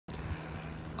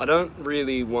I don't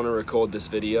really want to record this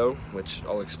video, which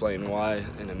I'll explain why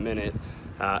in a minute.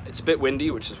 It's a bit windy,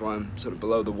 which is why I'm sort of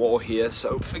below the wall here,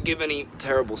 so forgive any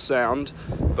terrible sound,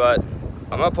 but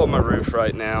I'm up on my roof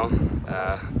right now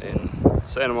in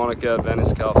Santa Monica,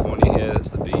 Venice, California. Here is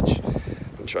the beach.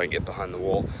 I'll try and get behind the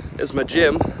wall. There's my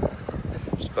gym,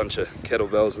 just a bunch of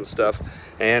kettlebells and stuff,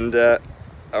 and I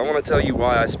want to tell you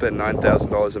why I spend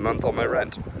 $9,000 a month on my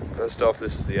rent. First off,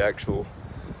 this is the actual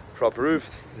proper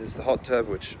roof. There's the hot tub,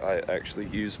 which I actually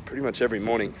use pretty much every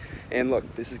morning. And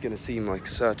look, this is going to seem like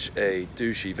such a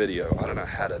douchey video. I don't know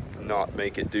how to not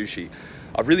make it douchey.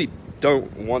 I really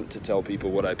don't want to tell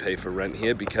people what I pay for rent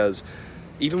here, because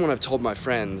even when I've told my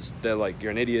friends, they're like,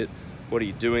 "You're an idiot. What are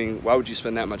you doing? Why would you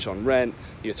spend that much on rent?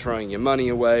 You're throwing your money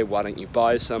away. Why don't you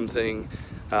buy something?"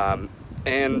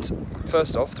 And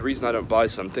first off, the reason I don't buy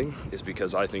something is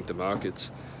because I think the market's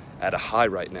at a high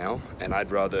right now, and I'd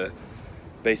rather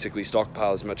basically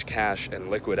stockpile as much cash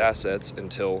and liquid assets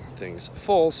until things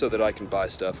fall so that I can buy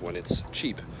stuff when it's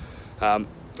cheap. And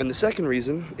the second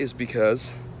reason is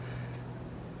because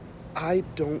I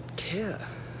don't care.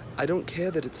 I don't care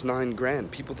that it's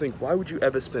 $9,000. People think, why would you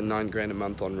ever spend $9,000 a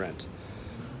month on rent?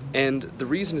 And the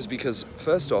reason is because,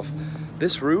 first off,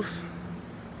 this roof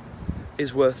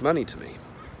is worth money to me.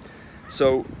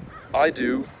 So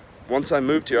once I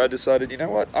moved here, I decided, you know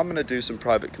what, I'm gonna do some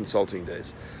private consulting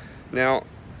days. Now,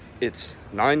 it's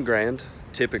 $9,000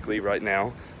 typically right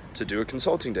now to do a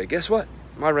consulting day. Guess what?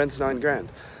 My rent's $9,000.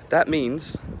 That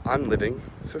means I'm living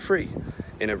for free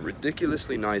in a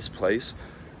ridiculously nice place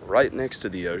right next to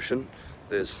the ocean.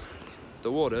 There's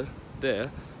the water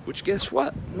there, which, guess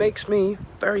what, makes me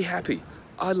very happy.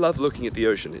 I love looking at the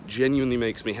ocean. It genuinely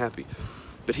makes me happy.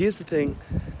 But here's the thing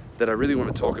that I really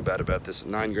want to talk about this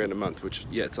 $9,000 a month, which,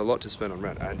 yeah, it's a lot to spend on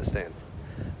rent, I understand.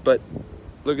 But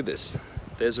look at this.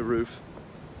 There's a roof.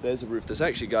 There's a roof. There's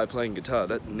actually a guy playing guitar.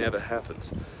 That never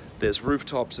happens. There's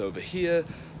rooftops over here.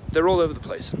 They're all over the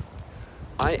place.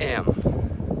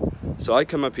 So I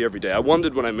come up here every day. I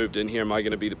wondered when I moved in here, am I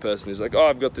going to be the person who's like, oh,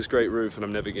 I've got this great roof and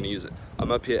I'm never going to use it. I'm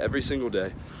up here every single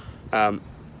day. I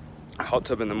hot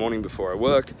tub in the morning before I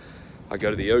work. I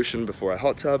go to the ocean before I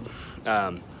hot tub.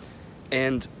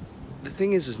 And the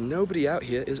thing is nobody out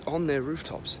here is on their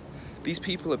rooftops. These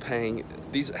people are paying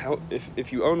these.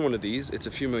 If you own one of these, it's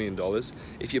a few $1,000,000.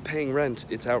 If you're paying rent,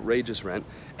 it's outrageous rent,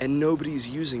 and nobody's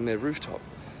using their rooftop.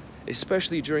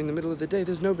 Especially during the middle of the day,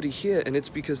 there's nobody here, and it's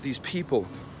because these people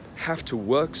have to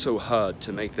work so hard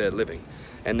to make their living,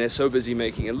 and they're so busy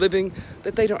making a living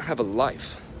that they don't have a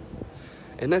life.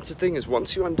 And that's the thing, is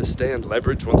once you understand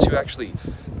leverage, once you actually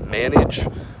manage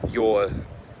your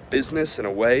business in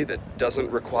a way that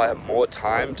doesn't require more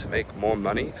time to make more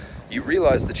money, you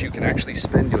realize that you can actually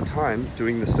spend your time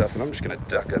doing the stuff, and I'm just gonna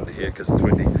duck under here because it's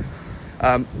windy,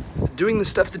 doing the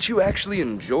stuff that you actually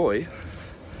enjoy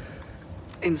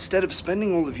instead of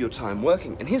spending all of your time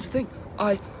working. And here's the thing,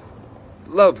 I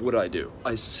love what I do.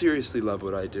 I seriously love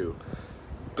what I do.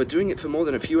 But doing it for more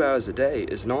than a few hours a day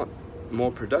is not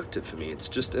more productive for me. It's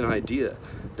just an idea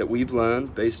that we've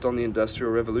learned based on the Industrial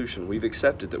Revolution. We've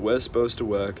accepted that we're supposed to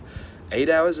work 8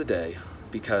 hours a day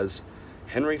because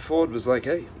Henry Ford was like,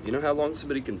 hey, you know how long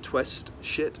somebody can twist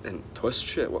shit?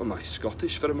 What am I,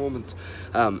 Scottish for a moment?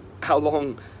 How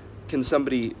long can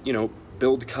somebody,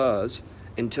 build cars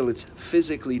until it's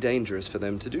physically dangerous for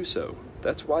them to do so?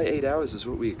 That's why 8 hours is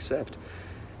what we accept.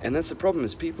 And that's the problem,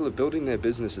 is people are building their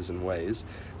businesses in ways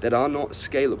that are not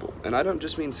scalable. And I don't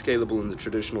just mean scalable in the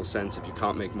traditional sense if you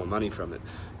can't make more money from it.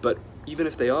 But even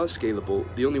if they are scalable,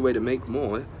 the only way to make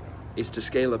more is to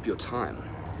scale up your time.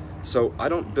 So I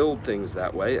don't build things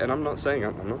that way, and I'm not saying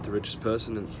I'm not the richest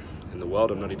person in the world.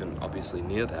 I'm not even obviously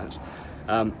near that.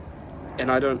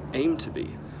 And I don't aim to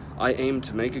be. I aim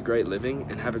to make a great living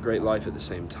and have a great life at the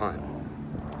same time.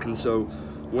 And so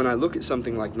when I look at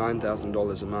something like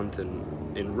 $9,000 a month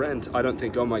in rent, I don't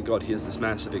think, oh my God, here's this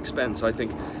massive expense. I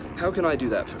think, how can I do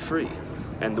that for free?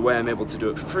 And the way I'm able to do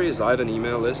it for free is I have an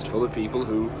email list full of people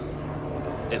who,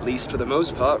 at least for the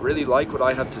most part, really like what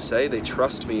I have to say. They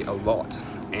trust me a lot,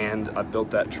 and I've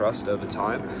built that trust over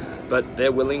time, but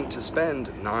they're willing to spend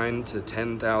 $9,000 to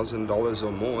 $10,000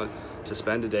 or more to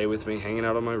spend a day with me hanging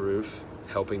out on my roof,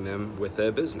 helping them with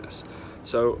their business.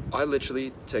 So I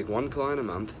literally take one client a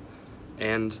month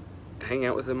and hang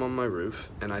out with them on my roof,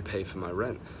 and I pay for my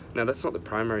rent. Now that's not the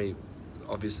primary,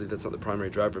 obviously that's not the primary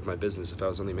driver of my business. If I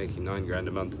was only making $9,000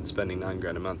 a month and spending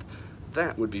 $9,000 a month,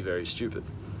 that would be very stupid.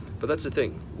 But that's the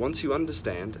thing, once you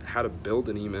understand how to build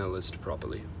an email list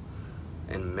properly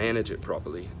and manage it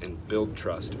properly and build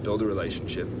trust, build a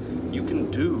relationship, you can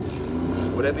do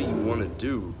whatever you want to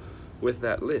do with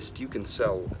that list, you can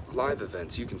sell live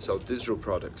events, you can sell digital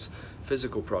products,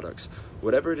 physical products,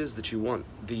 whatever it is that you want.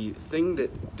 The thing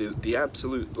that, the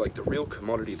absolute, like the real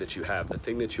commodity that you have, the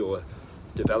thing that you're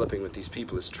developing with these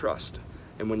people is trust.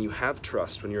 And when you have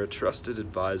trust, when you're a trusted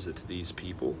advisor to these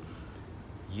people,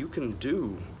 you can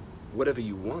do whatever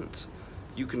you want.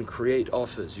 You can create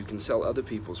offers, you can sell other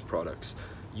people's products,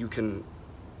 you can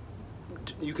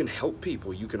help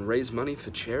people, you can raise money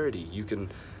for charity, you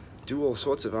can do all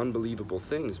sorts of unbelievable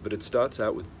things. But it starts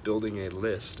out with building a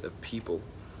list of people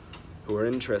who are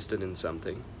interested in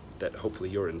something that hopefully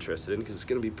you're interested in, because it's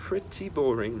going to be pretty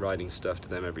boring writing stuff to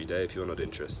them every day if you're not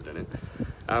interested in it.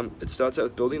 It starts out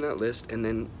with building that list and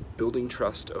then building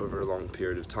trust over a long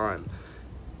period of time.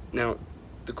 Now,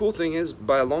 the cool thing is,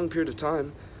 by a long period of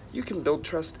time, you can build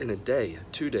trust in a day,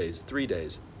 2 days, 3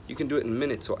 days. You can do it in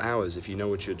minutes or hours if you know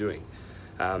what you're doing.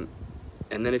 And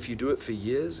then if you do it for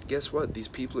years, guess what? These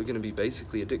people are going to be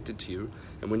basically addicted to you,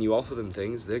 and when you offer them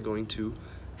things, they're going to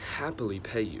happily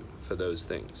pay you for those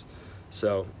things.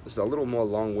 So it's a little more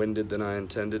long-winded than I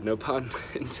intended, no pun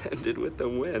intended with the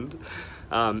wind.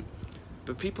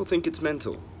 But people think it's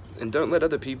mental, and don't let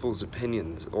other people's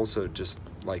opinions also just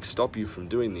like stop you from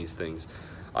doing these things.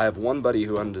 I have one buddy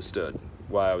who understood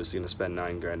why I was going to spend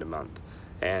 $9 grand a month,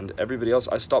 and everybody else,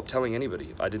 I stopped telling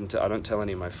anybody. I don't tell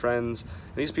any of my friends,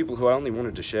 and these people who I only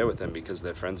wanted to share with them because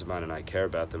they're friends of mine and I care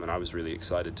about them, and I was really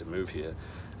excited to move here.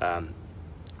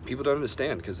 People don't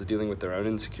understand because they're dealing with their own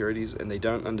insecurities, and they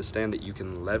don't understand that you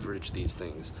can leverage these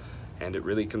things. And it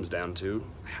really comes down to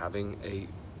having a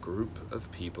group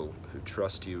of people who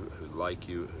trust you, who like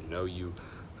you, who know you,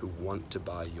 who want to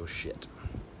buy your shit.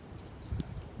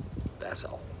 That's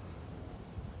all.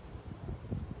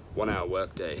 1 Hour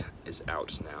Workday is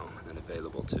out now and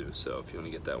available too, so if you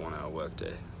want to get that 1 hour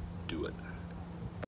workday, do it.